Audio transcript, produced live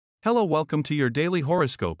Hello, welcome to your daily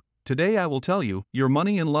horoscope. Today I will tell you your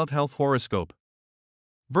money and love health horoscope.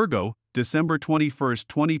 Virgo, December 21st,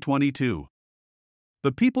 2022.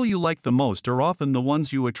 The people you like the most are often the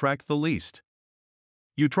ones you attract the least.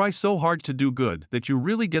 You try so hard to do good that you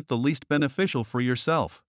really get the least beneficial for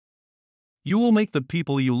yourself. You will make the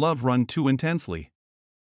people you love run too intensely.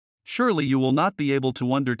 Surely you will not be able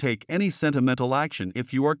to undertake any sentimental action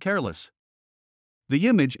if you are careless. The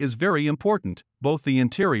image is very important, both the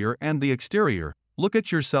interior and the exterior. Look at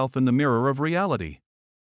yourself in the mirror of reality.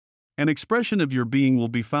 An expression of your being will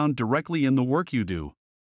be found directly in the work you do.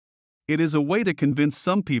 It is a way to convince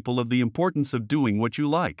some people of the importance of doing what you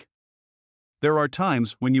like. There are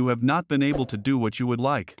times when you have not been able to do what you would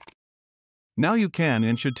like. Now you can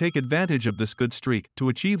and should take advantage of this good streak to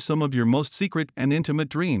achieve some of your most secret and intimate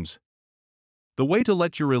dreams. The way to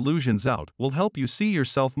let your illusions out will help you see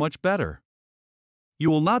yourself much better. You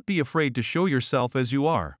will not be afraid to show yourself as you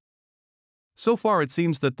are. So far it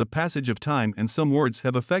seems that the passage of time and some words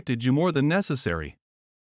have affected you more than necessary.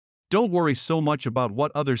 Don't worry so much about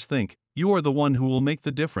what others think, you are the one who will make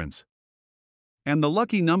the difference. And the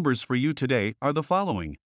lucky numbers for you today are the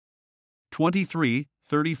following: 23,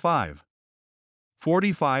 35,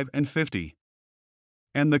 45 and 50.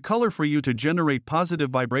 And the color for you to generate positive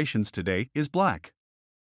vibrations today is black.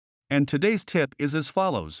 And today's tip is as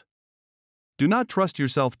follows. Do not trust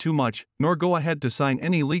yourself too much, nor go ahead to sign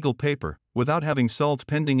any legal paper without having solved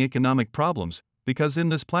pending economic problems, because in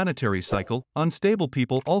this planetary cycle, unstable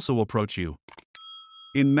people also approach you.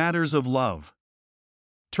 In matters of love,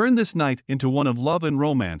 turn this night into one of love and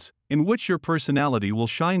romance, in which your personality will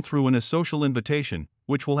shine through in a social invitation,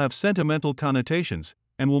 which will have sentimental connotations,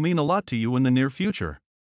 and will mean a lot to you in the near future.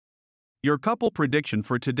 Your couple prediction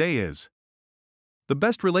for today is: the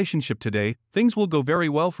best relationship today, things will go very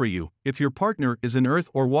well for you if your partner is an earth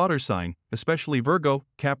or water sign, especially Virgo,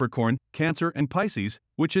 Capricorn, Cancer and Pisces,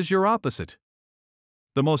 which is your opposite.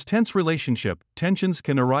 The most tense relationship, tensions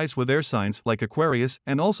can arise with air signs like Aquarius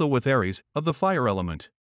and also with Aries, of the fire element.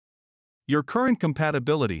 Your current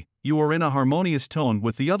compatibility, you are in a harmonious tone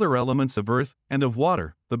with the other elements of earth and of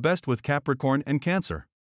water, the best with Capricorn and Cancer.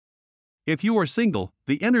 If you are single,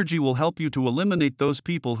 the energy will help you to eliminate those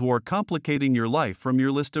people who are complicating your life from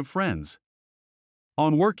your list of friends.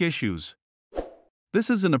 On work issues,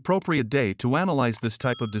 this is an appropriate day to analyze this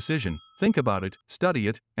type of decision, think about it, study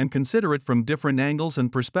it, and consider it from different angles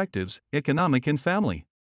and perspectives, economic and family.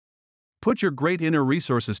 Put your great inner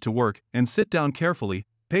resources to work and sit down carefully,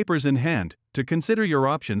 papers in hand, to consider your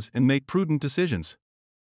options and make prudent decisions.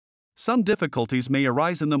 Some difficulties may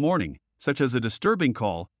arise in the morning, such as a disturbing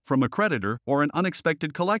call from a creditor or an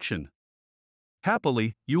unexpected collection.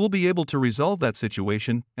 Happily, you will be able to resolve that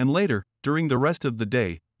situation, and later, during the rest of the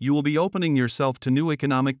day, you will be opening yourself to new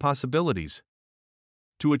economic possibilities.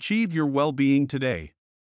 To achieve your well-being today,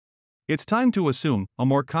 it's time to assume a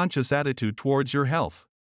more conscious attitude towards your health.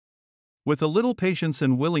 With a little patience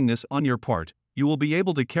and willingness on your part, you will be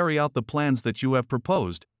able to carry out the plans that you have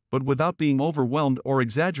proposed, but without being overwhelmed or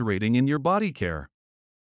exaggerating in your body care.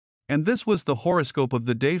 And this was the horoscope of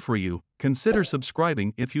the day for you. Consider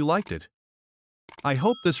subscribing if you liked it. I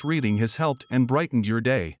hope this reading has helped and brightened your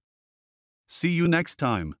day. See you next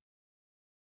time.